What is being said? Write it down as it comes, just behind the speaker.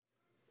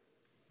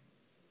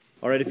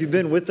All right, if you've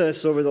been with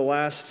us over the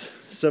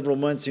last several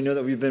months, you know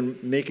that we've been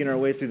making our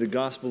way through the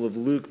Gospel of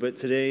Luke, but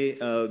today,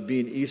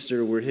 being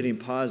Easter, we're hitting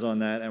pause on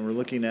that, and we're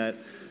looking at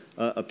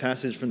a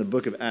passage from the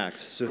book of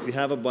Acts. So if you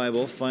have a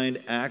Bible,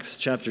 find Acts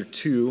chapter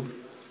 2.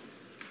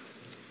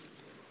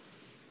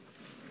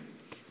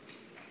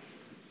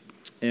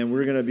 And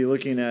we're going to be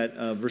looking at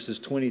verses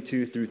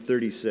 22 through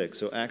 36.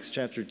 So Acts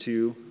chapter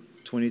 2,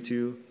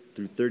 22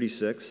 through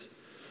 36.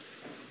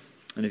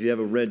 And if you have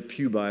a red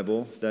pew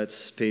Bible,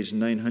 that's page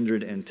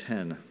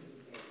 910.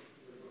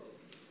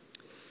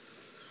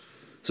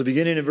 So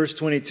beginning in verse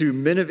 22,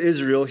 Men of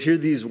Israel, hear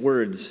these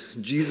words.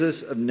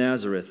 Jesus of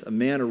Nazareth, a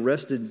man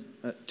attested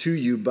to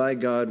you by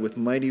God with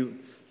mighty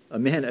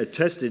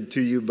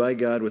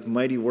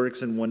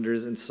works and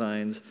wonders and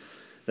signs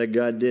that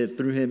God did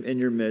through him in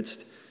your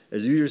midst.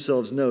 As you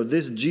yourselves know,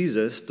 this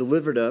Jesus,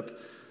 delivered up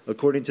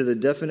according to the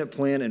definite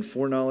plan and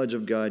foreknowledge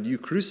of God, you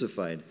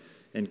crucified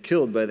and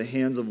killed by the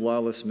hands of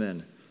lawless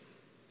men.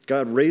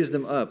 God raised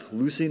him up,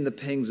 loosing the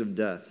pangs of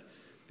death,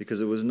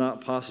 because it was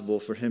not possible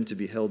for him to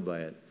be held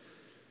by it.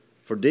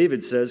 For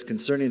David says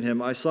concerning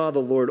him, I saw the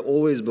Lord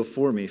always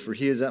before me, for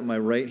he is at my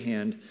right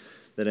hand,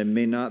 that I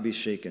may not be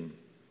shaken.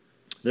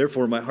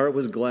 Therefore my heart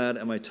was glad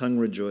and my tongue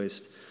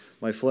rejoiced.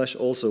 My flesh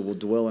also will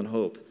dwell in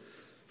hope.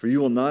 For you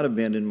will not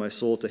abandon my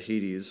soul to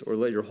Hades, or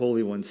let your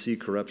Holy One see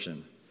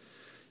corruption.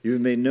 You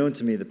have made known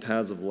to me the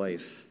paths of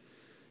life.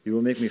 You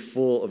will make me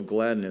full of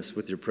gladness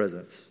with your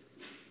presence.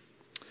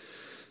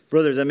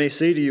 Brothers, I may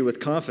say to you with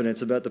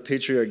confidence about the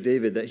patriarch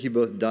David that he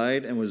both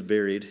died and was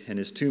buried, and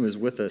his tomb is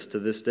with us to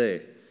this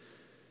day.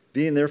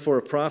 Being therefore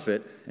a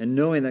prophet, and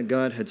knowing that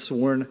God had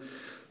sworn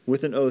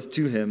with an oath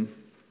to him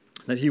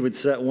that he would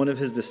set one of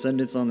his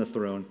descendants on the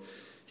throne,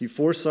 he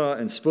foresaw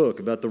and spoke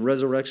about the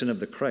resurrection of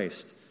the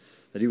Christ,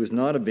 that he was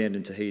not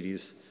abandoned to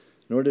Hades,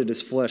 nor did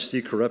his flesh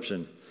see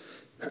corruption.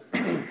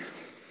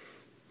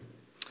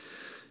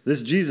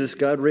 This Jesus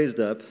God raised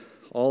up,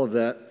 all of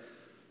that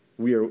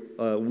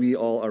we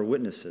all are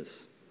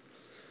witnesses.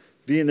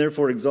 Being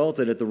therefore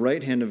exalted at the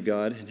right hand of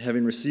God, and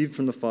having received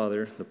from the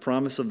Father the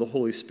promise of the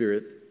Holy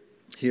Spirit,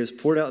 he has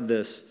poured out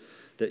this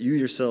that you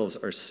yourselves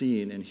are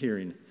seeing and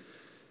hearing.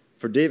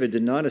 For David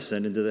did not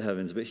ascend into the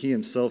heavens, but he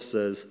himself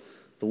says,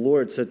 The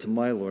Lord said to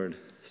my Lord,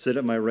 Sit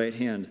at my right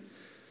hand,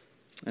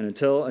 and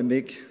until I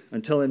make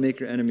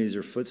your enemies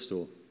your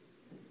footstool.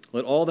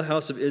 Let all the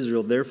house of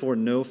Israel therefore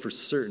know for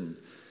certain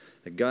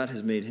that God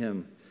has made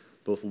him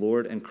both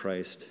Lord and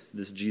Christ,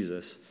 this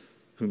Jesus,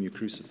 whom you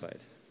crucified.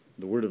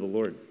 The word of the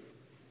Lord.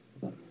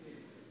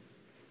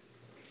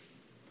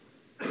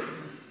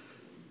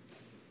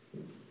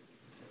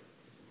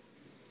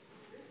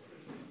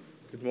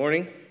 Good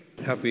morning.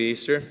 Happy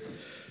Easter.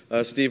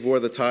 Steve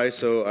wore the tie,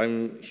 so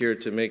I'm here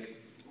to make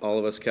all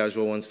of us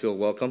casual ones feel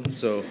welcome.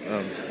 So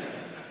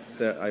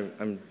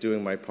I'm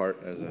doing my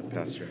part as a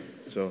pastor.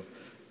 So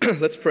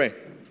let's pray.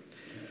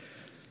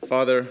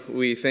 Father,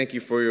 we thank you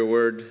for your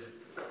word.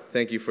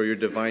 Thank you for your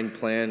divine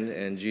plan,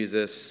 and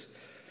Jesus,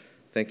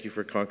 thank you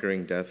for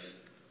conquering death.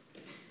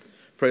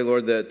 Pray,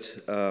 Lord,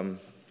 that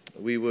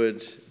we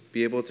would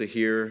be able to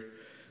hear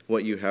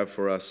what you have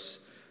for us,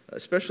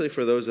 especially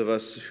for those of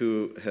us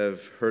who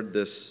have heard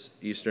this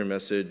Easter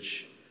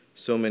message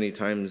so many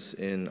times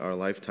in our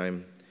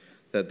lifetime,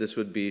 that this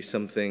would be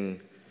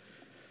something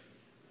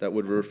that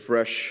would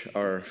refresh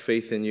our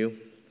faith in you,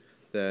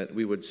 that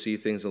we would see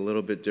things a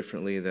little bit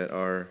differently, that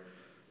our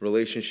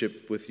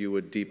relationship with you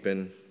would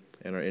deepen,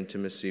 and our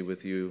intimacy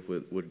with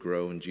you would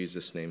grow. In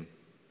Jesus' name,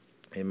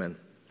 amen.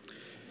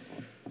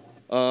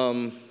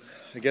 I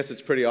guess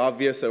it's pretty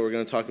obvious that we're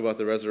going to talk about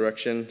the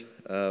resurrection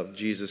of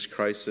Jesus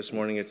Christ this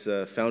morning. It's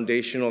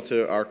foundational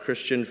to our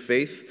Christian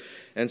faith.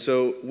 And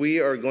so we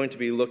are going to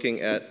be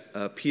looking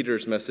at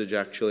Peter's message,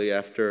 actually,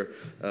 after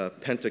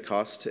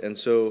Pentecost. And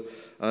so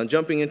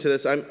jumping into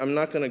this, I'm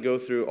not going to go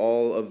through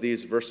all of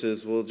these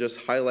verses. We'll just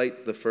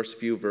highlight the first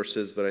few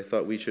verses, but I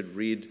thought we should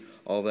read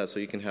all that so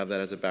you can have that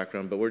as a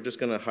background. But we're just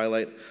going to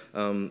highlight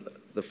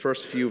the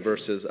first few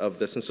verses of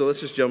this. And so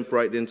let's just jump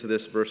right into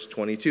this, verse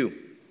 22.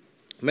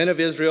 Men of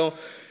Israel,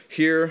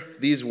 hear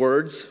these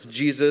words,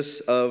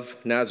 Jesus of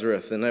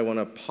Nazareth. And I want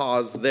to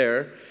pause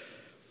there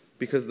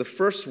because the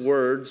first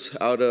words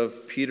out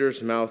of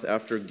Peter's mouth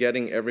after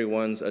getting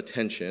everyone's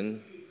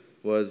attention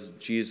was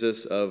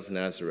Jesus of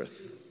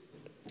Nazareth.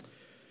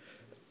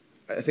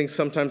 I think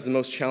sometimes the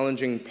most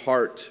challenging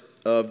part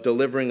of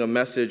delivering a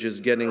message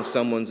is getting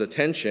someone's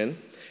attention.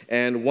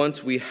 And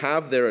once we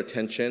have their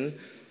attention,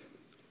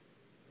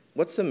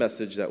 what's the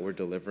message that we're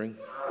delivering?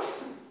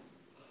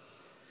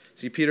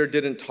 See, Peter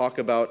didn't talk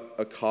about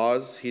a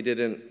cause. He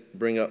didn't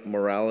bring up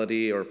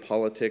morality or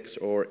politics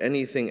or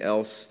anything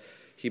else.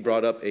 He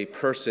brought up a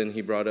person.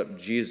 He brought up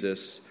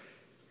Jesus.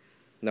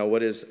 Now,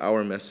 what is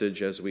our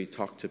message as we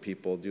talk to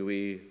people? Do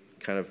we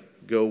kind of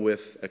go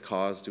with a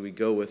cause? Do we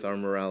go with our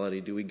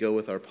morality? Do we go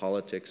with our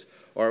politics?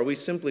 Or are we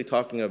simply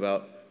talking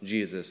about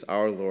Jesus,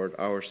 our Lord,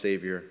 our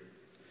Savior?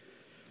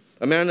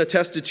 A man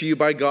attested to you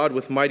by God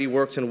with mighty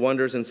works and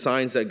wonders and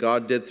signs that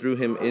God did through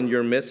him in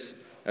your midst,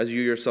 as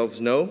you yourselves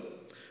know.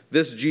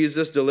 This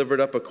Jesus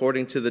delivered up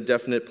according to the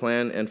definite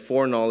plan and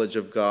foreknowledge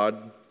of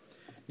God,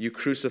 you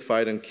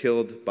crucified and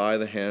killed by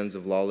the hands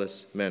of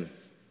lawless men.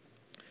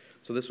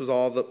 So this was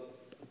all the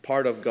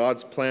part of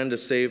God's plan to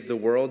save the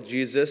world.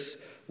 Jesus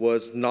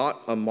was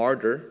not a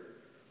martyr.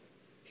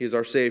 He's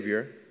our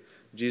Savior.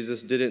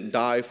 Jesus didn't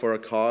die for a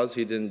cause.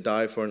 He didn't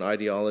die for an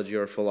ideology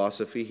or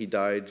philosophy. He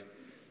died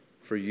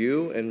for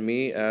you and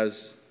me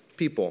as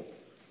people.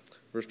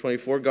 Verse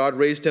 24, God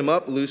raised him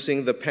up,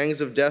 loosing the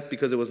pangs of death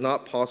because it was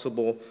not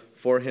possible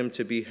for him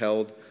to be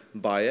held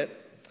by it.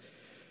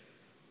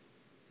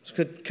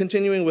 So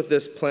continuing with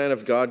this plan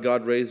of God,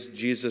 God raised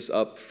Jesus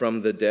up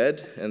from the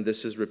dead, and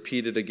this is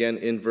repeated again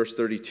in verse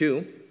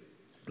 32.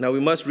 Now we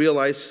must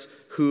realize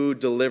who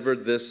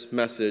delivered this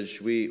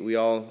message. We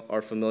all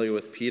are familiar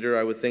with Peter,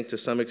 I would think, to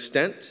some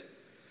extent,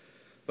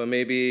 but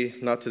maybe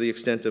not to the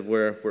extent of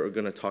where we're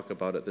going to talk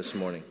about it this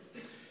morning.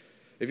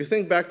 If you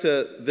think back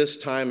to this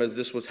time as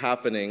this was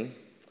happening,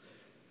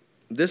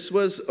 this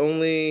was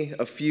only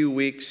a few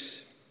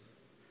weeks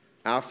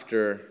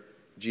after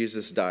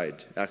Jesus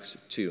died, Acts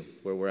 2,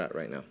 where we're at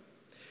right now.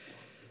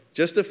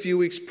 Just a few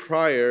weeks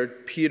prior,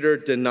 Peter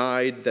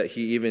denied that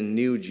he even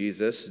knew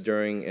Jesus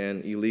during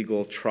an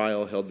illegal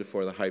trial held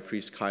before the high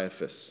priest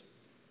Caiaphas.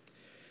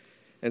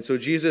 And so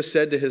Jesus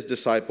said to his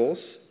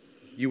disciples,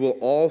 "You will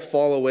all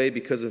fall away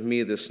because of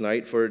me this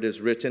night, for it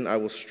is written, I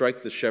will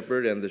strike the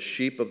shepherd, and the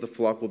sheep of the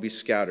flock will be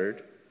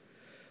scattered."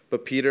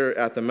 But Peter,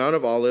 at the Mount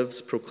of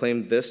Olives,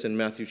 proclaimed this in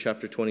Matthew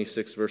chapter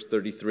 26, verse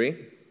 33.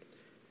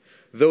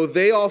 "Though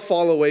they all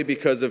fall away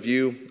because of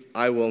you,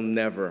 I will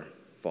never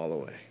fall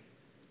away."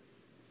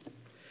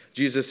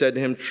 Jesus said to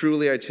him,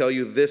 "Truly I tell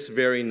you, this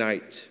very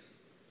night,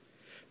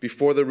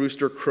 before the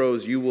rooster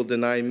crows, you will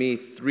deny me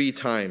 3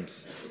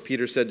 times.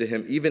 Peter said to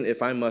him, "Even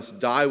if I must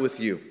die with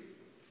you,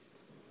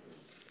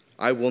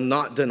 I will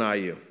not deny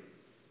you."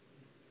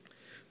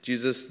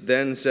 Jesus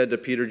then said to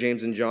Peter,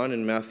 James, and John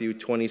in Matthew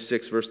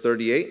 26, verse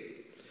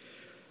 38,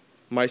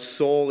 "My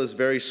soul is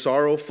very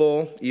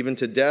sorrowful, even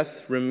to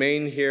death.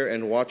 Remain here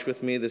and watch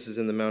with me." This is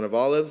in the Mount of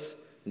Olives.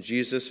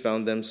 Jesus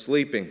found them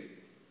sleeping.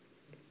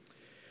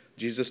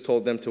 Jesus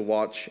told them to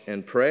watch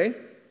and pray,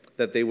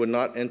 that they would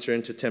not enter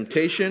into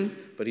temptation,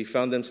 but he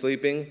found them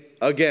sleeping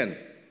again.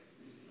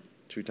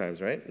 2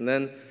 times, right? And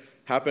then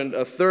happened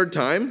a 3rd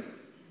time,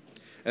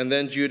 and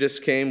then Judas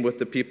came with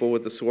the people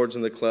with the swords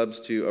and the clubs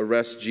to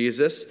arrest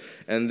Jesus,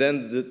 and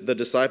then the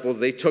disciples,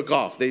 they took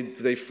off.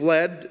 They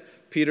fled.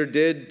 Peter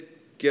did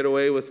get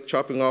away with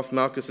chopping off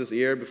Malchus's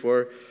ear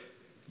before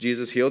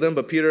Jesus healed him,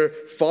 but Peter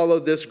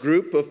followed this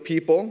group of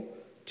people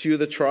to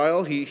the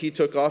trial. He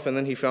took off, and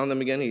then he found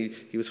them again.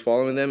 He was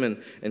following them,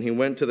 and he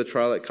went to the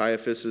trial at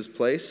Caiaphas'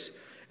 place.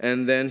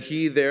 And then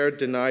he there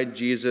denied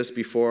Jesus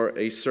before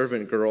a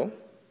servant girl,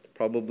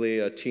 probably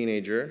a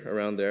teenager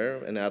around there,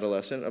 an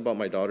adolescent, about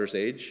my daughter's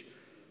age.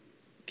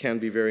 Can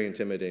be very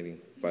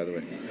intimidating, by the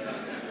way.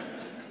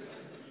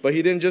 But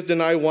he didn't just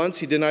deny once,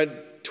 he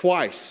denied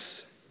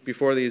twice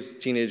before these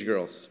teenage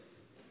girls.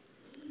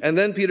 And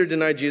then Peter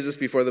denied Jesus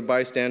before the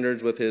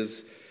bystanders with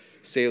his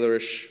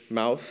sailorish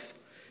mouth.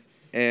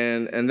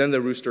 And then the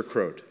rooster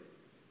crowed.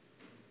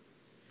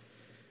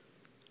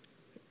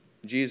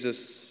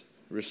 Jesus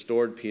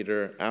restored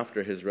Peter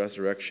after his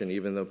resurrection,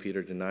 even though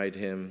Peter denied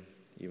him,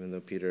 even though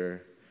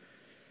Peter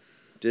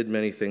did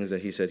many things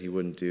that he said he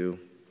wouldn't do.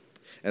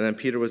 And then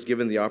Peter was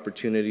given the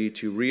opportunity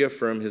to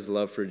reaffirm his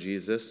love for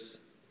Jesus.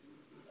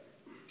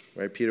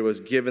 Right? Peter was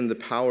given the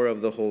power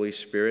of the Holy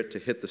Spirit to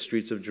hit the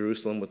streets of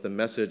Jerusalem with the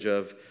message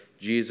of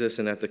Jesus,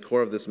 and at the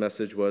core of this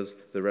message was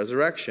the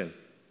resurrection.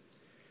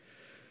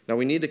 Now,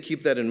 we need to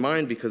keep that in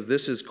mind because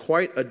this is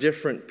quite a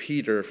different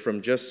Peter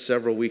from just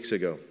several weeks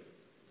ago.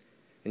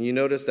 And you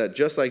notice that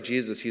just like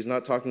Jesus, he's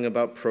not talking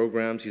about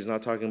programs, he's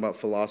not talking about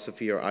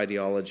philosophy or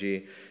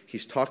ideology.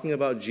 He's talking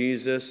about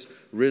Jesus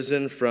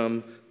risen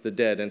from the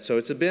dead. And so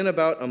it's been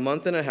about a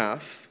month and a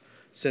half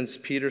since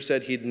Peter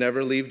said he'd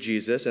never leave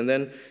Jesus. And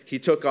then he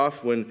took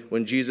off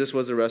when Jesus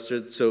was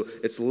arrested. So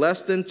it's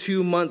less than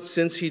 2 months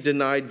since he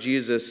denied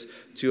Jesus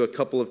to a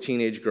couple of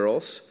teenage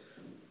girls.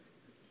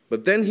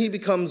 But then he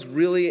becomes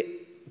really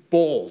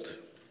bold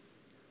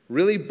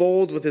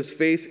with his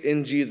faith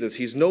in Jesus.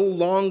 He's no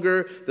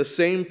longer the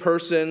same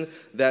person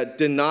that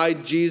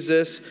denied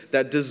Jesus,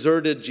 that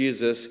deserted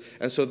Jesus.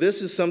 And so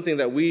this is something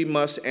that we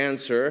must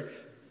answer.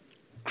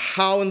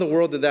 How in the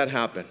world did that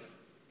happen?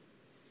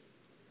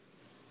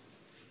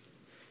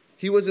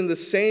 He was in the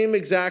same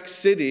exact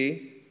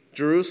city,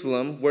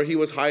 Jerusalem, where he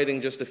was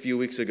hiding just a few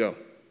weeks ago.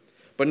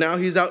 But now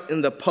he's out in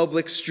the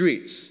public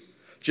streets,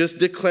 just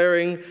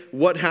declaring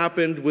what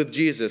happened with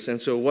Jesus.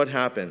 And so what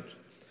happened?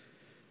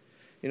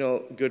 You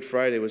know, Good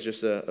Friday was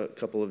just a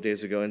couple of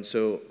days ago. And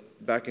so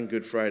back in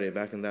Good Friday,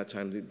 back in that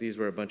time, these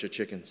were a bunch of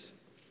chickens.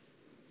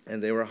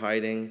 And they were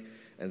hiding,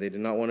 and they did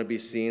not want to be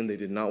seen. They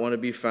did not want to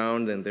be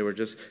found. And they were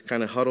just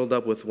kind of huddled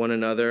up with one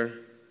another.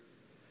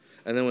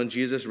 And then when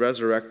Jesus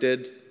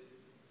resurrected,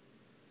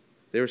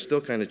 they were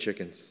still kind of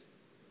chickens,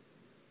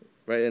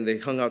 right? And they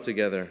hung out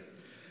together.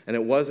 And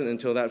it wasn't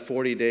until that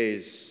 40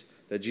 days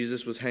that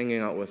Jesus was hanging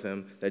out with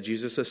them, that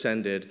Jesus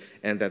ascended,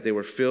 and that they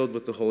were filled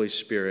with the Holy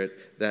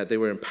Spirit, that they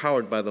were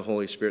empowered by the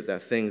Holy Spirit,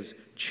 that things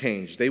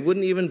changed. They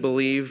wouldn't even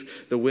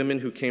believe the women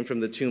who came from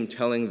the tomb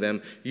telling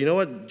them, you know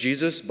what,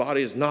 Jesus'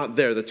 body is not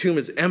there. The tomb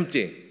is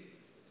empty.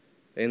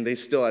 And they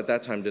still at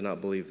that time did not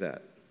believe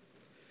that.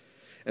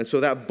 And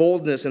so that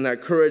boldness and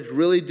that courage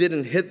really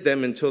didn't hit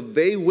them until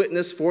they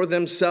witnessed for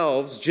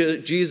themselves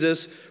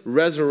Jesus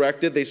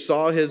resurrected. They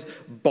saw his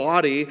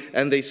body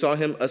and they saw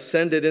him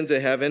ascended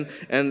into heaven,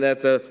 and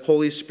that the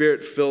Holy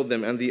Spirit filled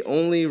them. And the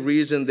only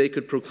reason they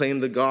could proclaim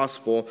the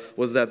gospel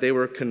was that they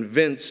were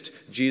convinced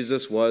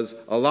Jesus was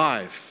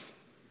alive.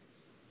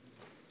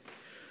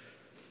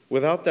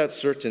 Without that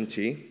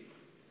certainty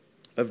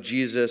of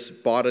Jesus'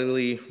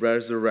 bodily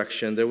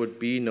resurrection, there would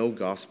be no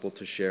gospel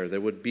to share.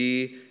 There would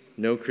be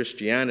no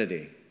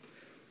Christianity,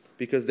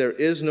 because there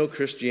is no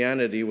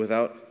Christianity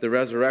without the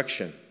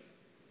resurrection.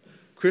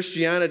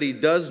 Christianity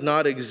does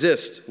not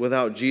exist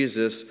without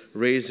Jesus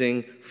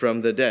raising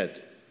from the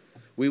dead.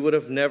 We would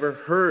have never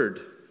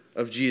heard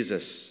of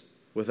Jesus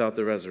without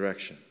the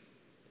resurrection.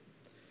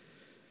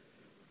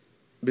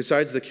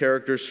 Besides the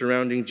characters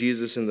surrounding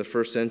Jesus in the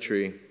first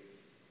century,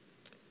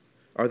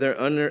 are there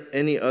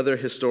any other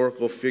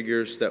historical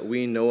figures that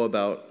we know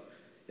about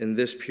in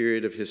this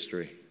period of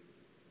history?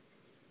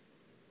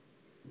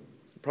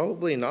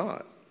 Probably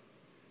not.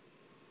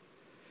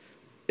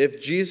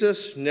 If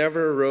Jesus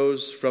never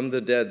rose from the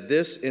dead,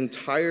 this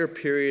entire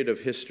period of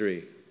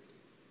history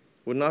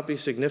would not be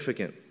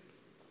significant.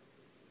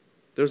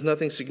 There's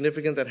nothing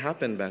significant that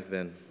happened back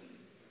then.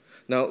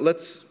 Now,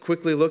 let's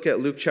quickly look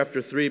at Luke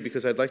chapter 3,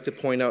 because I'd like to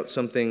point out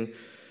something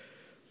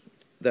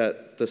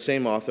that the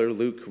same author,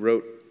 Luke,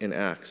 wrote in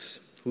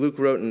Acts. Luke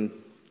wrote in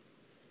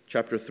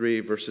chapter 3,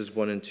 verses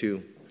 1 and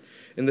 2.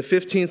 In the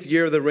 15th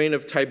year of the reign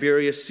of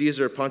Tiberius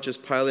Caesar, Pontius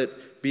Pilate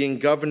being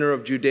governor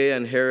of Judea,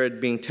 and Herod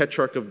being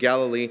tetrarch of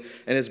Galilee,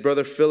 and his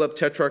brother Philip,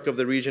 tetrarch of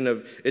the region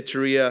of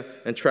Iturea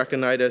and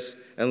Trachonitis,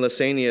 and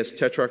Lysanias,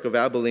 tetrarch of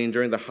Abilene,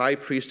 during the high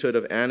priesthood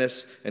of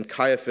Annas and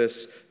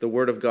Caiaphas, the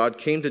word of God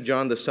came to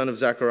John, the son of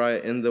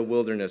Zechariah, in the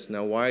wilderness.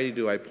 Now, why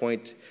do I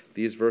point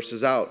these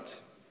verses out?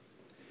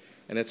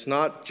 And it's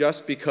not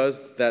just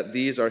because that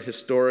these are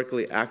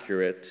historically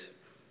accurate,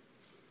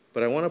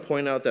 but I want to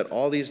point out that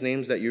all these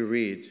names that you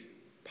read,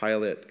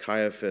 Pilate,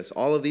 Caiaphas,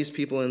 all of these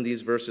people in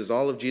these verses,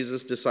 all of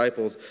Jesus'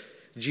 disciples,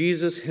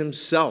 Jesus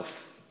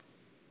himself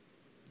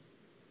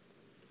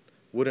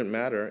wouldn't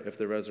matter if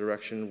the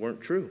resurrection weren't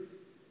true.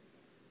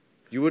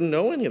 You wouldn't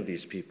know any of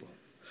these people.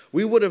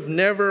 We would have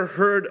never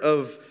heard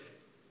of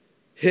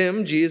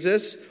him,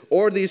 Jesus,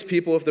 or these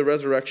people if the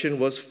resurrection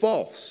was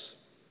false.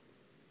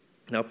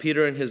 Now,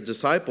 Peter and his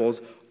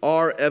disciples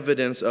are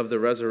evidence of the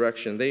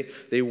resurrection.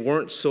 They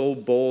weren't so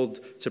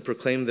bold to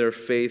proclaim their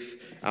faith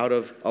out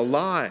of a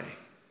lie.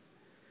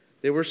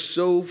 They were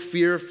so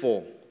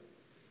fearful.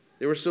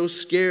 They were so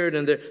scared,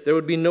 and there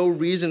would be no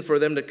reason for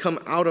them to come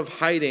out of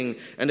hiding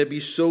and to be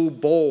so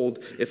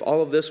bold if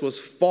all of this was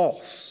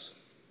false.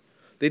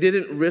 They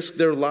didn't risk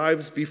their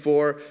lives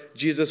before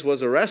Jesus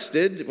was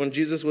arrested, when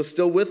Jesus was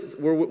still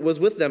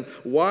with them.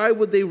 Why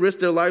would they risk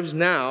their lives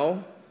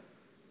now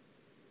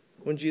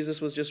when Jesus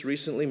was just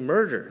recently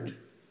murdered?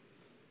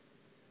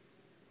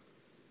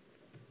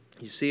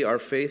 You see, our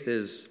faith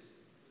is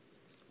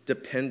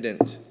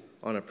dependent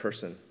on a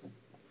person.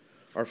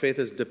 Our faith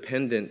is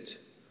dependent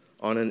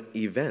on an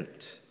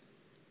event.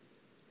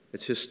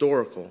 It's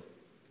historical.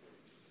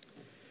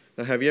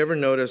 Now, have you ever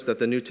noticed that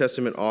the New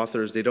Testament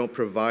authors, they don't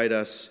provide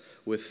us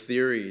with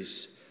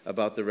theories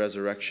about the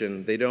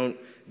resurrection? They don't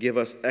give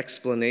us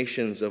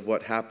explanations of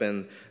what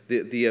happened.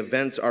 The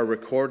events are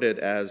recorded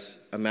as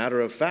a matter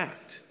of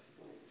fact.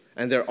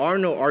 And there are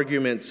no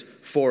arguments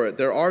for it.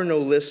 There are no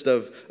list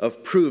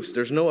of proofs.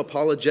 There's no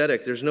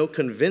apologetic. There's no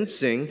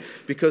convincing,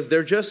 because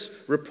they're just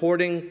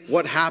reporting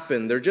what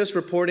happened. They're just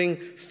reporting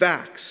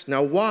facts.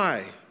 Now,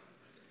 why?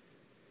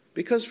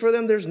 Because for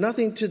them, there's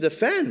nothing to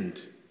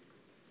defend.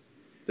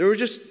 They were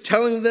just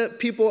telling the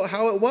people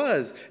how it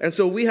was. And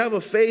so we have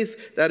a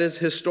faith that is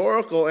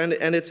historical, and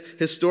it's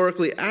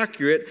historically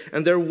accurate.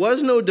 And there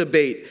was no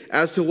debate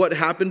as to what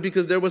happened,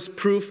 because there was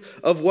proof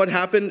of what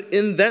happened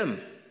in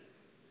them.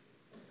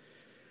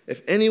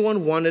 If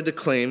anyone wanted to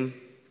claim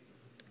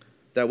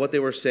that what they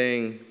were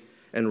saying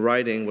and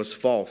writing was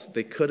false,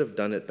 they could have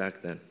done it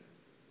back then.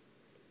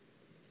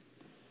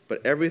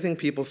 But everything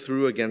people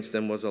threw against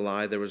them was a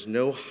lie. There was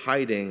no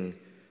hiding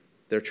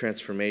their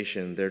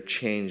transformation, their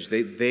change.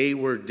 They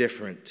were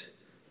different.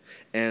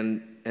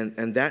 And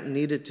that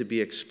needed to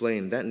be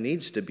explained. That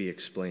needs to be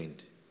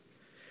explained.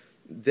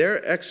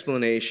 Their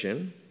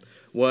explanation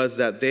was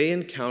that they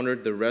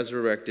encountered the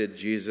resurrected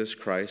Jesus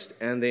Christ,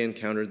 and they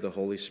encountered the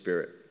Holy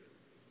Spirit.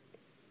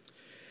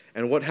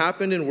 And what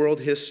happened in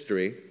world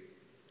history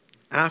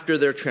after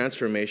their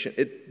transformation,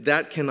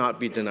 that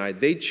cannot be denied.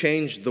 They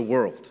changed the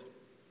world.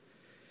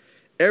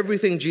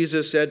 everything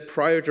Jesus said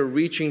prior to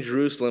reaching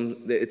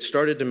Jerusalem, it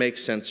started to make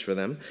sense for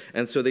them.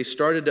 And so they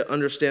started to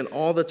understand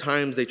all the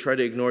times they tried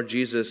to ignore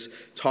Jesus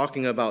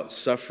talking about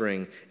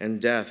suffering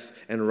and death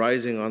and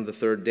rising on the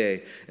third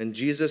day. And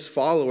Jesus'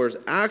 followers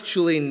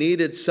actually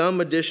needed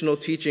some additional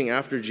teaching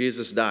after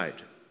Jesus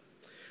died.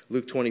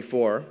 Luke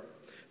 24,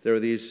 there were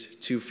these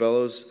two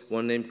fellows,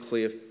 one named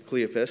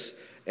Cleopas,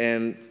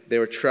 and they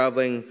were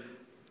traveling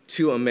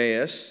to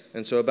Emmaus,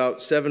 and so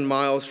about 7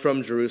 miles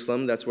from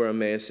Jerusalem, that's where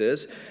Emmaus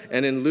is.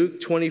 And in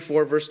Luke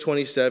 24, verse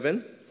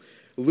 27,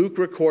 Luke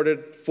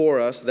recorded for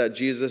us that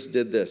Jesus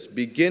did this.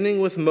 Beginning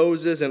with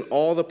Moses and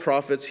all the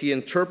prophets, he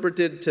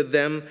interpreted to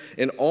them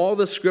in all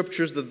the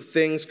scriptures the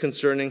things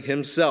concerning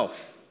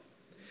himself.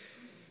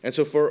 And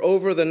so for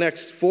over the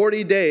next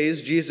 40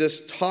 days,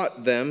 Jesus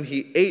taught them,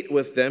 he ate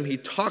with them, he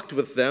talked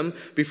with them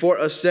before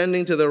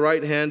ascending to the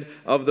right hand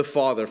of the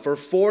Father. For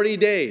 40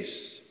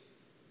 days.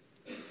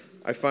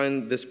 I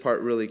find this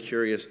part really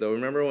curious, though.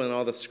 Remember when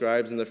all the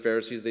scribes and the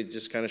Pharisees, they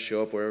just kind of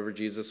show up wherever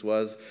Jesus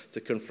was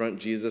to confront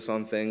Jesus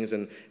on things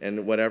and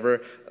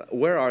whatever?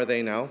 Where are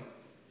they now?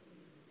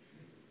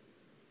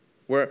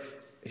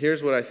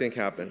 Here's what I think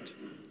happened.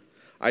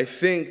 I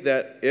think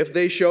that if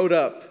they showed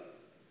up,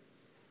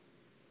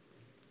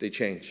 they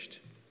changed.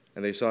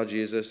 And they saw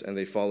Jesus and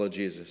they followed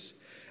Jesus.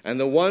 And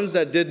the ones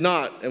that did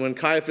not, and when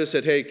Caiaphas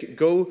said, hey,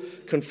 go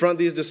confront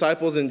these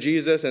disciples and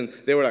Jesus, and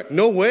they were like,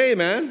 no way,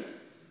 man.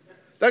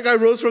 That guy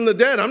rose from the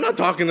dead. I'm not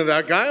talking to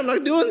that guy. I'm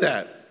not doing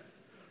that.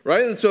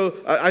 Right? And so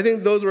I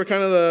think those were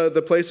kind of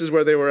the places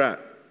where they were at.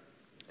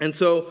 And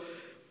so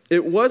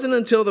it wasn't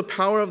until the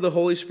power of the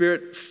Holy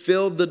Spirit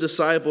filled the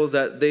disciples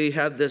that they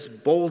had this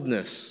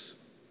boldness,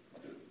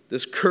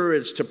 this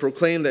courage to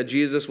proclaim that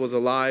Jesus was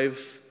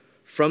alive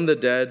from the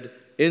dead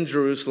in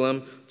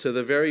Jerusalem to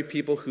the very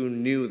people who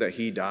knew that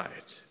he died.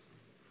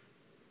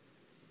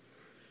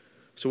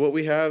 So what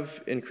we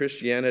have in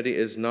Christianity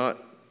is not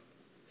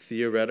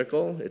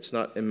theoretical, it's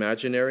not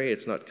imaginary,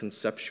 it's not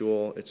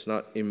conceptual, it's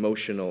not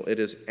emotional. It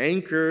is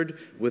anchored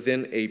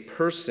within a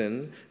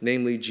person,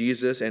 namely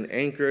Jesus, and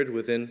anchored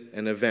within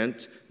an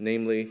event,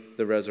 namely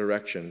the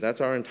resurrection. That's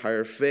our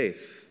entire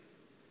faith.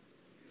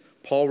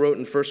 Paul wrote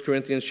in 1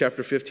 Corinthians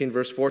chapter 15,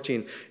 verse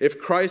 14, if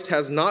Christ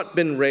has not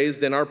been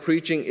raised, then our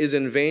preaching is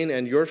in vain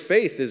and your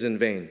faith is in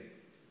vain.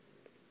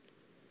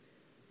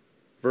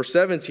 Verse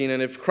 17,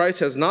 and if Christ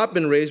has not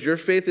been raised, your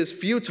faith is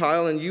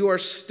futile and you are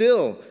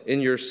still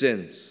in your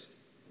sins.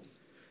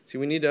 See,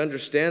 we need to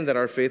understand that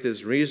our faith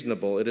is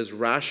reasonable, it is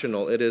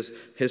rational, it is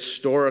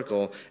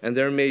historical, and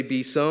there may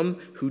be some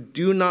who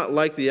do not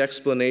like the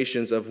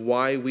explanations of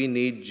why we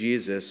need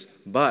Jesus,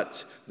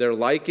 but their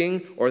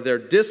liking or their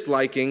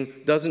disliking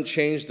doesn't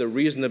change the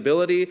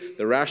reasonability,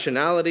 the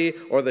rationality,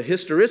 or the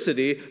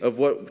historicity of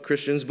what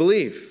Christians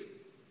believe.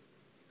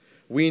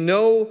 We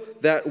know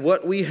that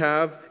what we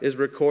have is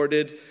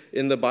recorded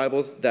in the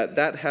Bibles,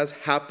 that has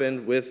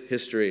happened with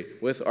history,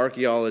 with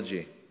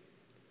archaeology.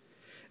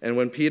 And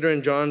when Peter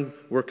and John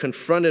were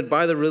confronted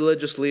by the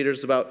religious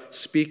leaders about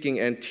speaking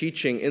and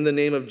teaching in the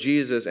name of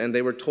Jesus, and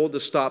they were told to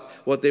stop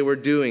what they were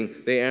doing,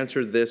 they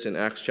answered this in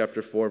Acts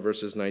chapter 4,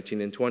 verses 19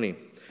 and 20.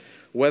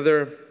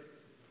 Whether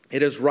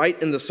it is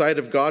right in the sight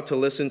of God to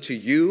listen to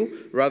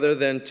you rather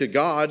than to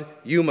God,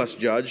 you must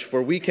judge,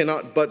 for we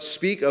cannot but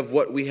speak of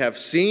what we have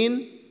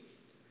seen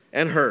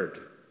and heard.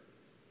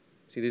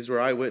 See, these were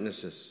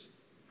eyewitnesses.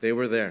 They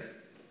were there.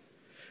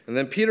 And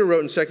then Peter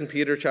wrote in 2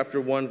 Peter chapter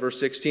 1, verse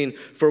 16,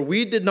 for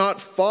we did not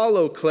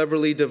follow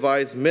cleverly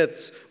devised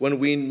myths when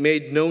we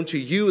made known to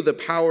you the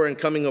power and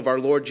coming of our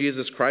Lord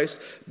Jesus Christ,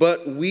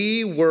 but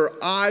we were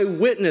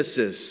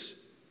eyewitnesses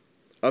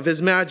of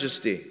his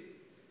majesty.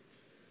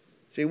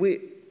 See,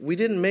 we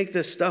didn't make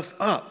this stuff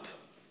up.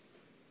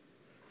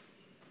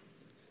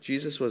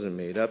 Jesus wasn't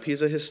made up.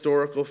 He's a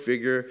historical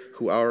figure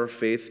who our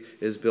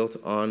faith is built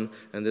on,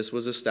 and this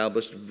was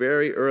established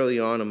very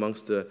early on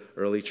amongst the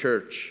early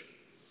church.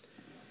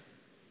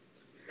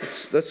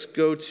 Let's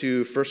go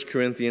to 1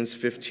 Corinthians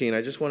 15.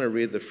 I just want to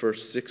read the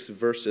first 6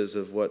 verses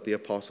of what the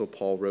Apostle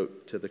Paul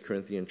wrote to the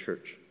Corinthian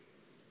church.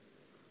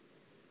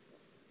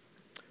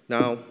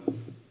 Now,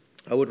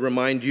 I would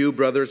remind you,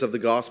 brothers, of the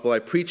gospel I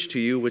preached to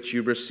you, which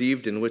you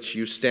received, in which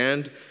you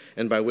stand,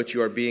 and by which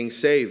you are being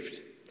saved,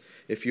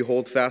 if you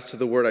hold fast to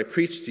the word I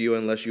preached to you,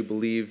 unless you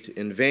believed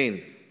in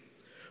vain.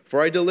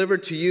 For I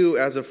delivered to you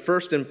as of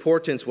first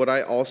importance what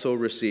I also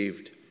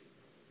received,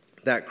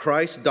 that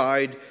Christ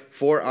died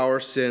for our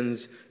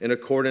sins in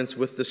accordance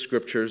with the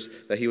Scriptures,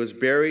 that he was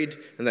buried,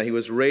 and that he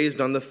was raised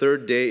on the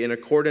third day in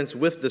accordance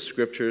with the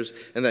Scriptures,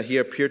 and that he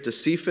appeared to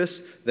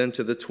Cephas, then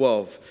to the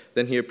 12.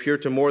 Then he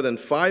appeared to more than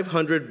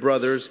 500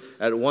 brothers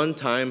at one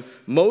time,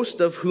 most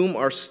of whom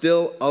are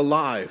still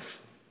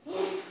alive,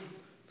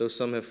 though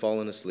some have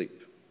fallen asleep.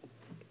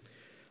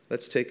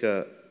 Let's take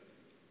a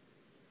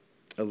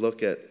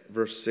look at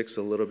verse 6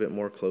 a little bit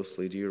more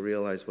closely. Do you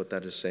realize what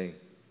that is saying?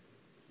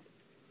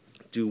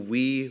 Do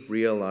we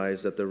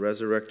realize that the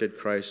resurrected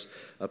Christ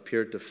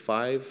appeared to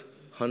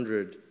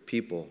 500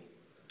 people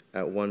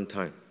at one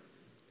time?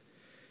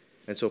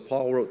 And so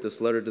Paul wrote this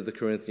letter to the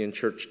Corinthian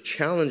church,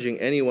 challenging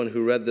anyone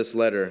who read this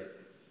letter,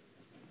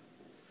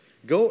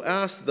 go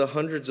ask the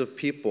hundreds of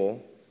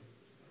people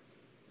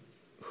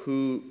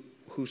who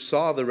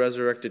saw the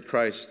resurrected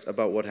Christ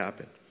about what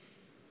happened.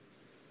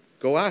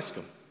 Go ask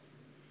them.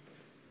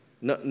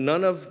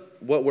 None of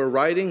what we're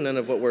writing, none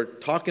of what we're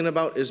talking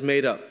about is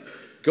made up.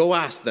 Go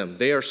ask them.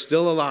 They are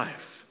still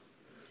alive.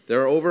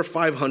 There are over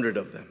 500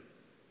 of them.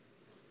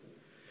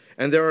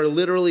 And there are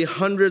literally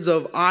hundreds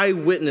of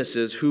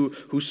eyewitnesses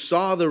who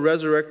saw the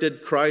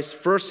resurrected Christ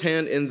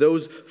firsthand in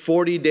those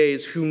 40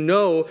 days, who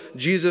know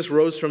Jesus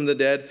rose from the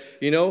dead.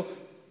 You know,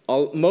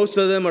 most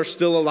of them are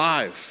still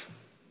alive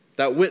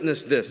that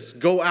witnessed this.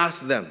 Go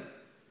ask them.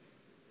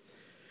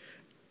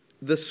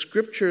 The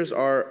scriptures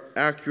are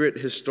accurate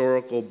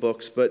historical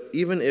books, but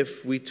even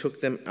if we took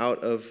them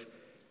out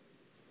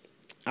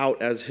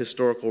as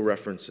historical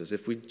references,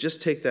 if we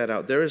just take that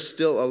out, there is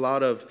still a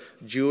lot of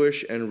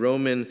Jewish and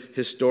Roman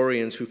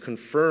historians who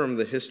confirm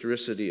the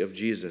historicity of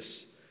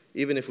Jesus,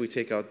 even if we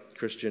take out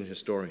Christian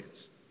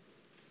historians.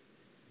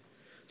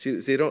 See,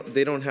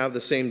 they don't have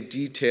the same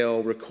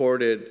detail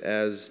recorded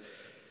as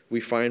we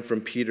find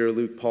from Peter,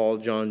 Luke, Paul,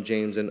 John,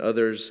 James, and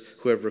others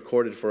who have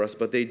recorded for us,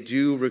 but they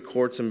do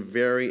record some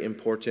very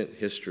important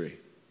history.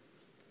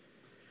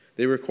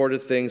 They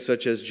recorded things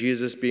such as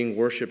Jesus being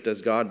worshipped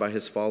as God by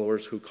his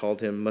followers who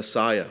called him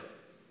Messiah.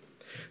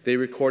 They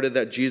recorded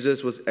that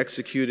Jesus was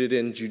executed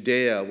in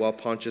Judea while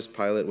Pontius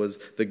Pilate was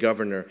the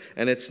governor.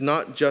 And it's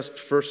not just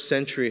first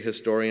century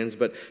historians,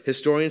 but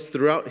historians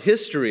throughout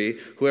history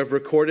who have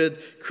recorded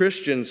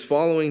Christians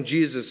following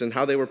Jesus and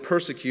how they were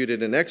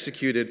persecuted and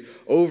executed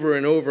over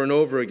and over and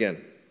over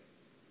again.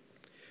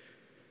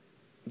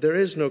 There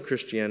is no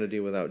Christianity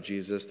without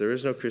Jesus. There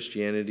is no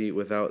Christianity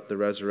without the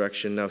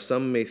resurrection. Now,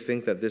 some may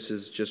think that this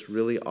is just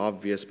really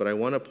obvious, but I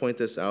want to point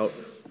this out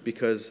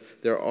because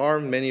there are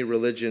many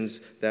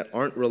religions that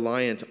aren't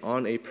reliant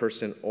on a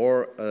person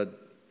or an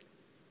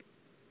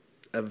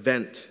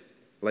event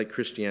like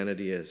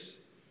Christianity is.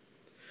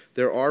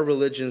 There are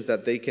religions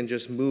that they can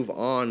just move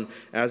on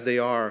as they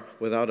are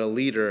without a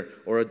leader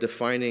or a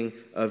defining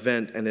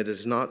event, and it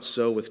is not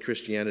so with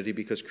Christianity,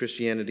 because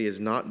Christianity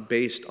is not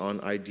based on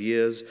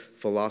ideas,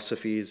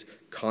 philosophies,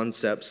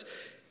 concepts.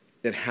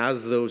 It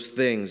has those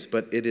things,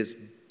 but it is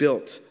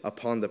built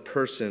upon the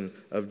person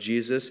of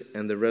Jesus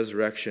and the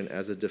resurrection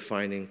as a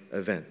defining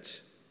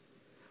event.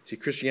 See,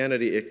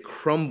 Christianity, it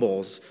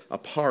crumbles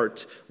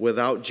apart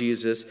without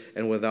Jesus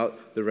and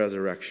without the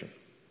resurrection.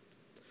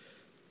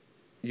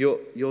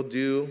 You'll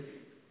do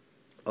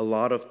a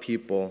lot of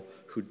people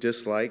who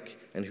dislike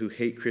and who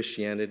hate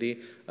Christianity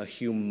a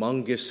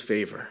humongous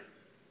favor,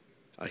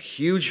 a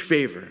huge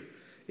favor,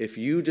 if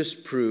you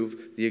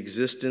disprove the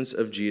existence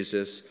of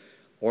Jesus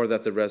or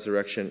that the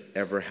resurrection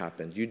ever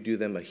happened. You do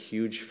them a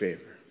huge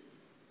favor.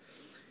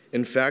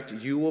 In fact,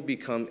 you will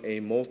become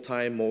a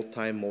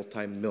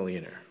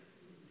multi-millionaire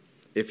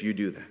if you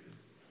do that.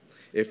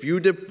 If you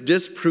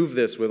disprove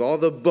this with all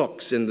the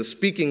books and the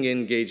speaking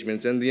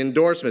engagements and the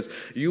endorsements,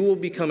 you will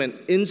become an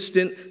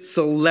instant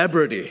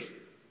celebrity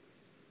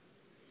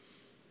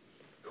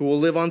who will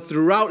live on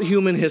throughout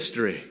human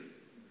history.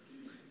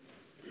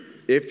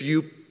 If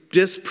you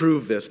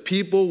disprove this,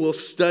 people will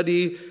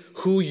study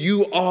who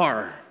you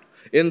are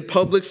in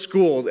public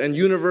schools and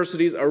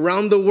universities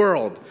around the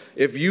world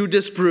if you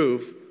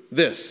disprove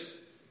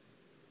this.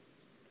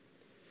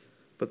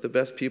 But the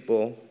best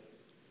people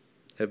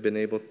have been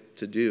able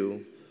to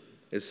do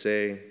is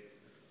say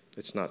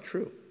it's not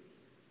true,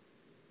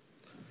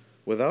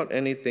 without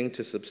anything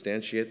to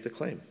substantiate the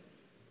claim.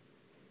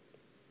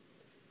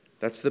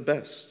 That's the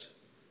best.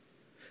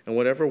 And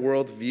whatever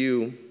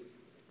worldview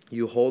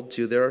you hold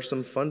to, there are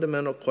some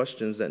fundamental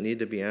questions that need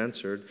to be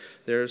answered.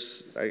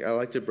 I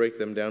like to break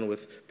them down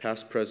with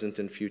past, present,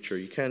 and future.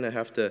 You kind of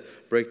have to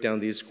break down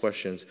these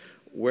questions.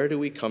 Where do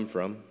we come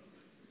from?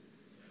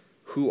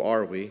 Who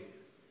are we?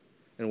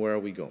 And where are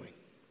we going?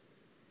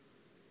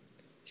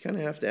 You kind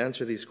of have to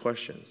answer these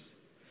questions.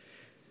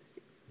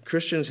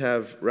 Christians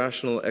have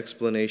rational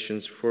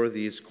explanations for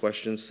these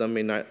questions. Some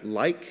may not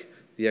like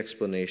the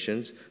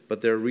explanations,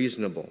 but they're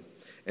reasonable.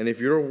 And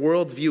if your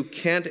worldview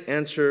can't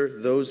answer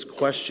those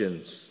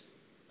questions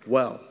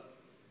well,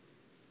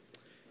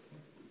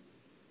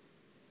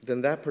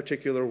 then that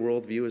particular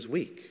worldview is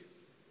weak.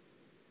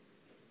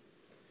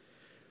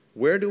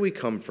 Where do we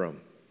come from?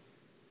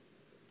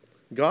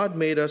 God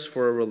made us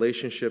for a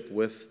relationship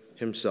with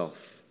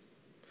himself,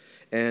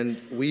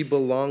 and we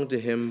belong to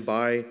him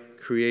by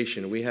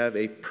creation. We have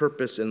a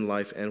purpose in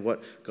life, and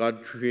what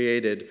God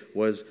created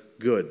was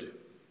good.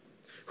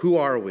 Who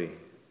are we?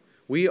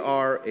 We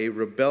are a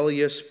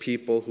rebellious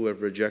people who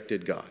have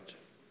rejected God.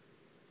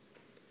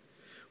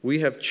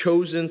 We have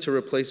chosen to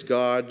replace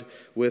God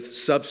with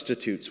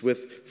substitutes,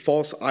 with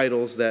false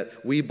idols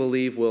that we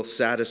believe will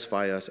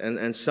satisfy us.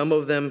 And some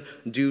of them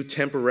do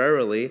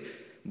temporarily,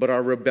 but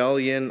our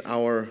rebellion,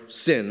 our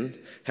sin,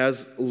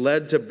 has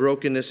led to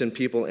brokenness in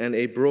people and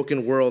a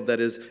broken world that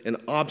is an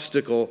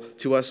obstacle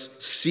to us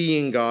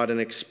seeing God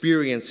and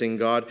experiencing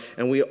God.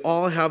 And we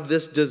all have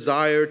this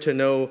desire to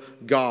know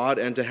God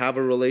and to have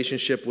a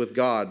relationship with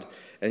God.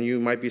 And you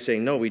might be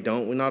saying, no, we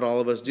don't. Not all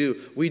of us do.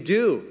 We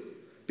do,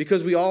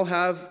 because we all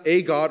have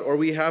a God, or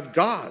we have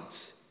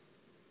gods.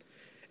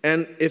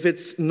 And if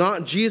it's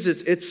not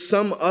Jesus, it's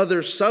some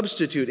other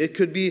substitute. It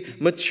could be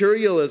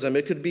materialism.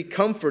 It could be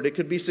comfort. It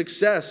could be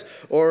success.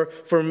 Or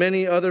for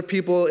many other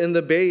people in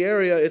the Bay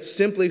Area, it's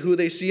simply who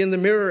they see in the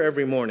mirror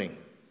every morning.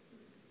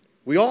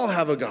 We all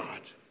have a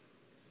God.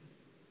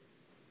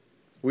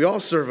 We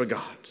all serve a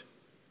God.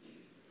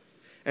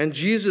 And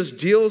Jesus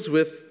deals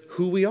with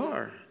who we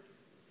are.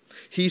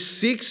 He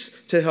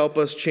seeks to help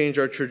us change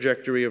our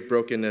trajectory of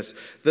brokenness.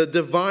 The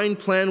divine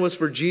plan was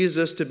for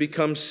Jesus to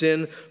become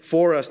sin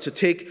for us, to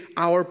take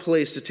our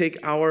place, to take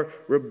our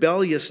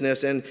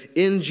rebelliousness. And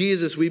in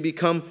Jesus, we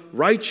become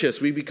righteous.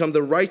 We become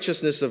the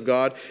righteousness of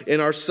God. In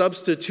our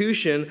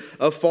substitution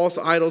of false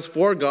idols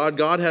for God,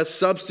 God has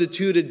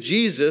substituted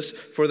Jesus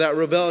for that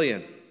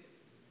rebellion.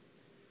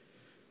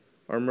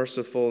 Our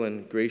merciful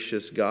and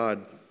gracious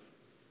God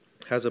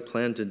has a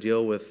plan to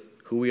deal with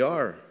who we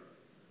are,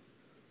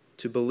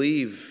 to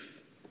believe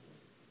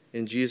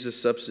in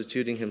Jesus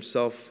substituting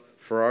himself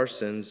for our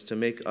sins to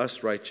make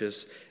us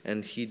righteous,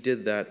 and he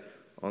did that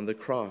on the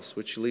cross,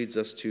 which leads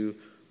us to,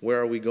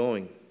 where are we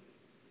going?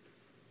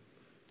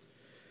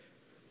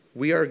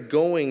 We are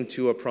going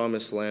to a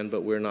promised land,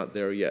 but we're not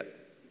there yet.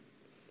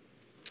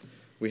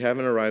 We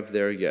haven't arrived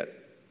there yet,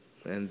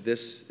 and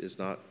this is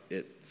not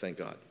it, thank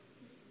God.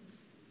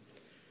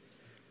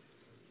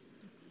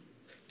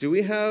 Do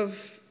we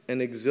have an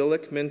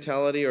exilic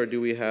mentality, or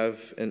do we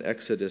have an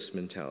exodus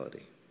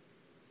mentality?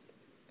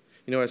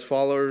 You know, as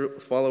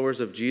followers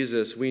of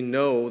Jesus, we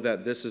know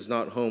that this is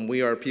not home.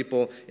 We are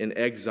people in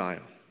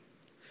exile.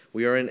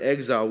 We are in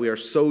exile. We are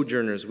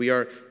sojourners. We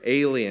are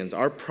aliens.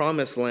 Our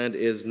promised land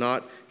is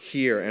not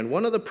here. And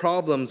one of the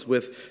problems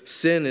with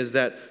sin is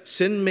that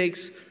sin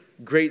makes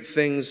great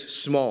things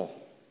small.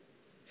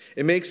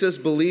 It makes us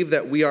believe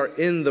that we are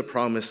in the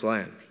promised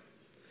land,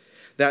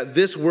 that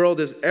this world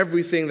is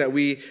everything that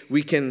we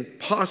can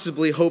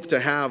possibly hope to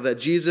have, that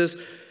Jesus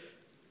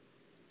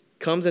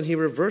comes and he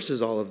reverses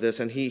all of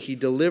this, and he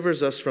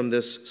delivers us from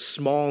this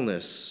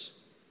smallness.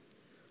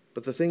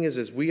 But the thing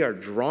is we are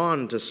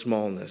drawn to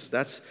smallness.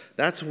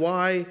 That's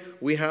why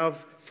we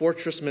have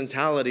fortress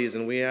mentalities,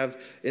 and we have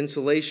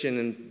insulation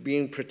and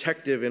being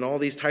protective and all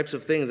these types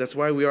of things. That's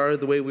why we are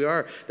the way we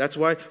are. That's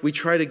why we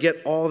try to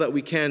get all that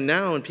we can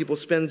now, and people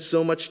spend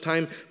so much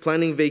time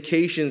planning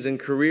vacations and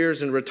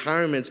careers and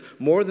retirements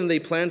more than they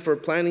plan for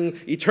planning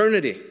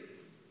eternity.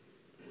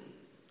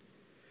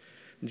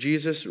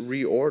 Jesus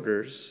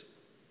reorders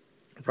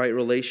right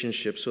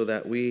relationships so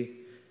that we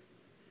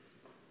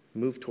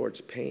move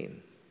towards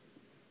pain,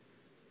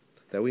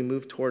 that we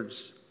move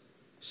towards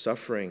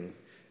suffering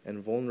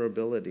and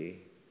vulnerability,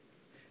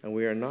 and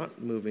we are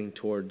not moving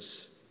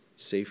towards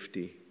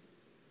safety.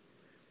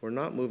 We're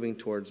not moving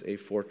towards a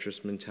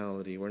fortress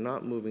mentality. We're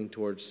not moving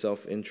towards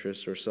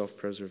self-interest or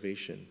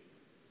self-preservation.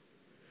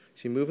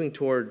 See, moving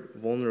toward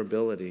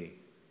vulnerability,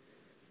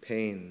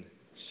 pain,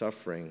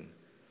 suffering,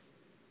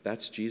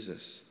 that's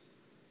Jesus.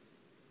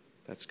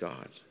 That's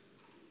God.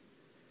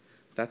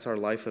 That's our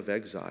life of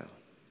exile.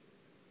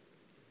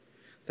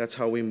 That's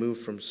how we move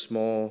from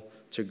small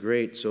to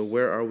great. So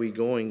where are we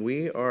going?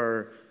 We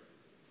are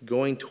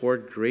going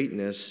toward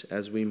greatness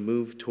as we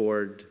move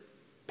toward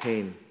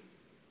pain,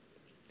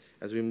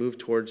 as we move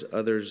towards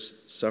others'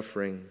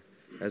 suffering,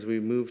 as we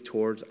move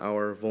towards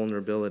our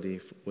vulnerability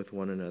with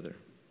one another.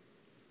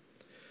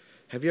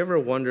 Have you ever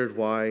wondered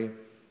why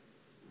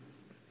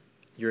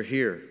you're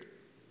here,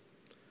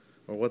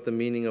 or what the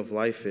meaning of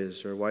life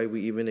is, or why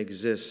we even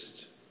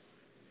exist?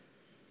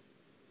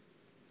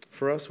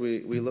 For us, we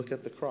look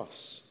at the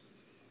cross.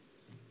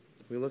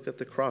 We look at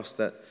the cross,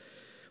 that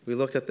we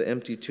look at the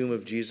empty tomb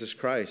of Jesus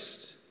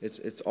Christ.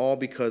 It's all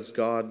because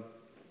God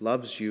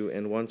loves you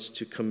and wants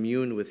to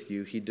commune with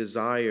you. He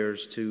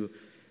desires to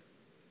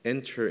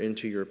enter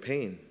into your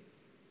pain,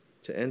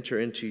 to enter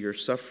into your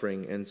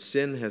suffering. And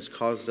sin has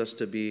caused us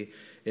to be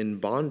in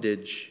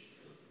bondage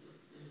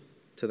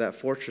to that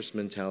fortress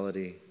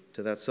mentality,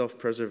 to that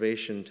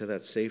self-preservation, to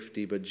that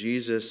safety. But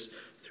Jesus,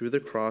 through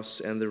the cross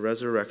and the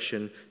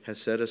resurrection,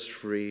 has set us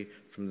free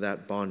from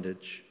that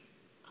bondage.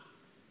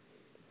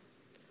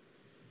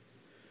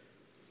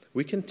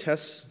 We can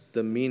test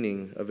the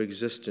meaning of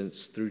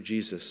existence through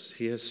Jesus.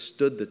 He has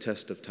stood the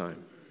test of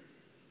time.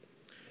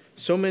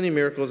 So many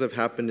miracles have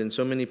happened in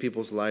so many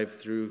people's lives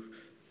through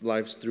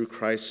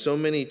Christ. So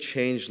many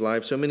changed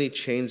lives. So many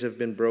chains have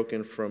been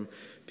broken from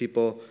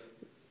people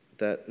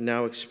that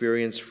now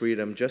experience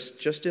freedom.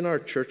 Just in our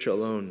church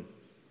alone,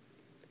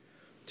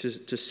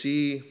 to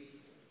see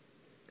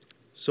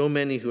so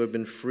many who have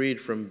been freed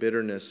from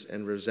bitterness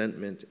and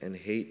resentment and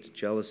hate,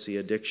 jealousy,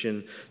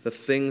 addiction, the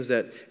things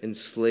that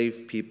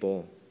enslave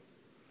people.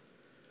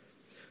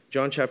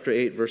 John chapter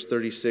 8, verse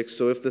 36,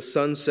 "So if the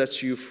Son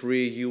sets you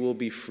free, you will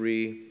be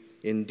free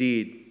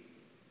indeed."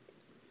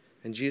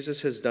 And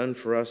Jesus has done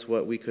for us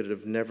what we could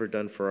have never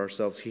done for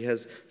ourselves. He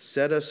has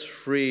set us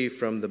free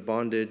from the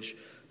bondage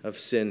of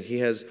sin. He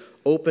has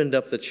opened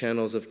up the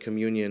channels of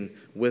communion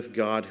with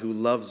God, who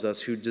loves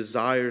us, who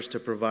desires to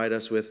provide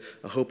us with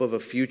a hope of a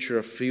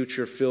future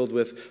filled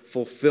with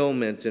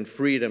fulfillment and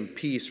freedom,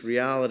 peace,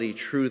 reality,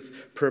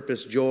 truth,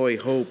 purpose, joy,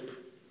 hope.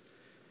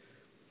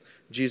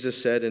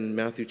 Jesus said in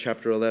Matthew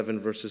chapter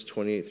 11, verses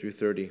 28 through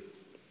 30,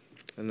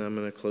 and I'm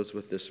going to close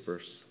with this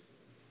verse.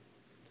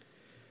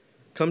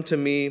 Come to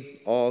me,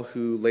 all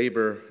who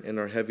labor and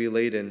are heavy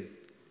laden,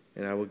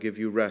 and I will give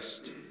you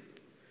rest.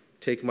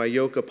 Take my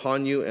yoke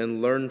upon you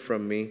and learn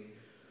from me,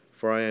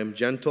 for I am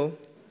gentle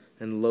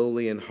and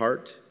lowly in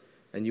heart,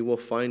 and you will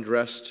find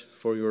rest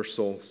for your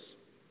souls.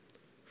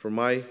 For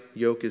my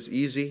yoke is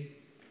easy,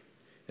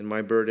 and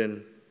my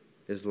burden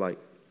is light.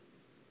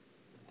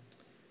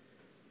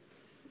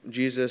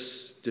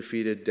 Jesus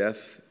defeated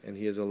death, and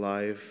he is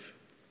alive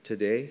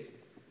today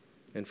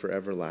and for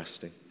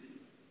everlasting.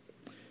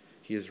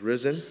 He is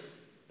risen,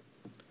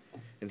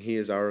 and he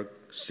is our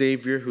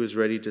Savior who is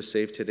ready to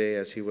save today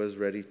as he was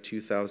ready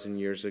 2,000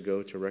 years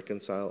ago to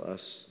reconcile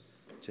us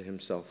to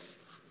himself.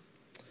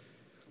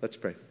 Let's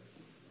pray.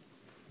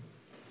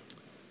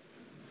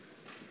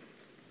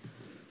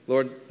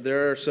 Lord,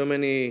 there are so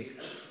many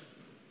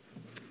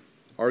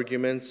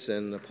arguments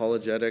and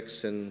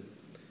apologetics and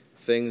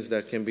things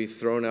that can be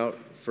thrown out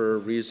for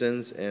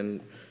reasons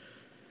and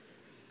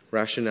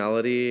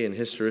rationality and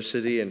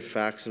historicity and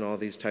facts and all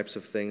these types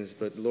of things.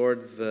 But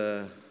Lord,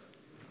 the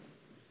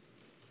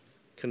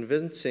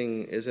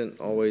convincing isn't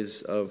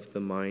always of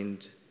the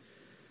mind.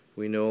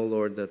 We know,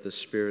 Lord, that the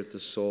spirit, the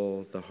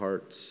soul, the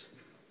heart,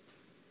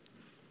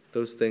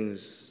 those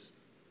things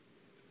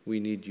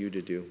we need you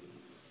to do.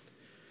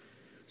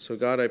 So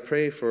God, I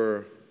pray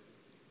for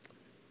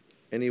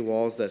any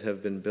walls that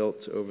have been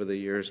built over the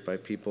years by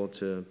people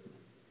to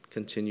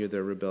continue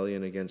their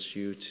rebellion against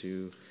you,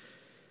 to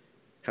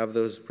have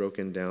those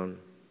broken down,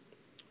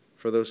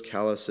 for those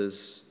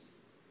calluses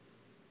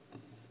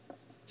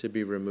to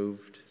be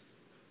removed.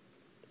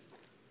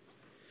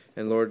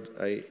 And Lord,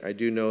 I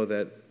do know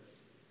that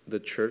the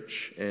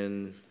church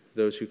and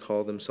those who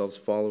call themselves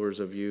followers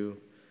of you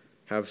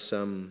have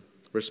some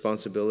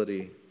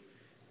responsibility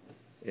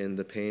in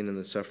the pain and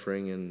the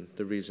suffering and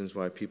the reasons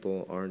why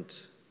people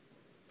aren't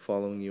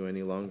following you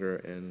any longer.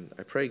 And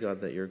I pray, God,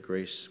 that your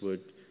grace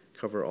would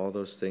cover all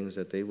those things,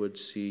 that they would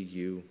see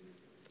you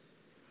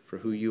for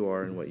who you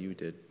are and what you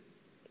did.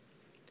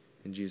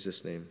 In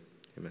Jesus' name,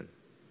 amen.